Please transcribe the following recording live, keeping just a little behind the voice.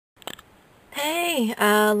Hey,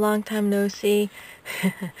 long time no see.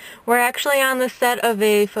 We're actually on the set of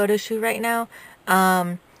a photo shoot right now.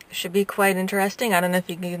 Should be quite interesting. I don't know if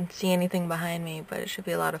you can see anything behind me, but it should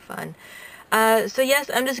be a lot of fun. So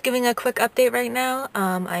yes, I'm just giving a quick update right now.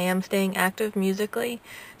 I am staying active musically,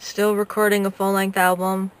 still recording a full-length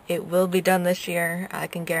album. It will be done this year, I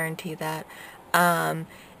can guarantee that. So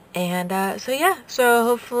yeah, so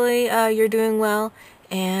hopefully you're doing well,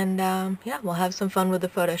 and yeah, we'll have some fun with the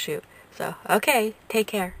photo shoot. So, okay, take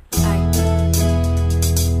care.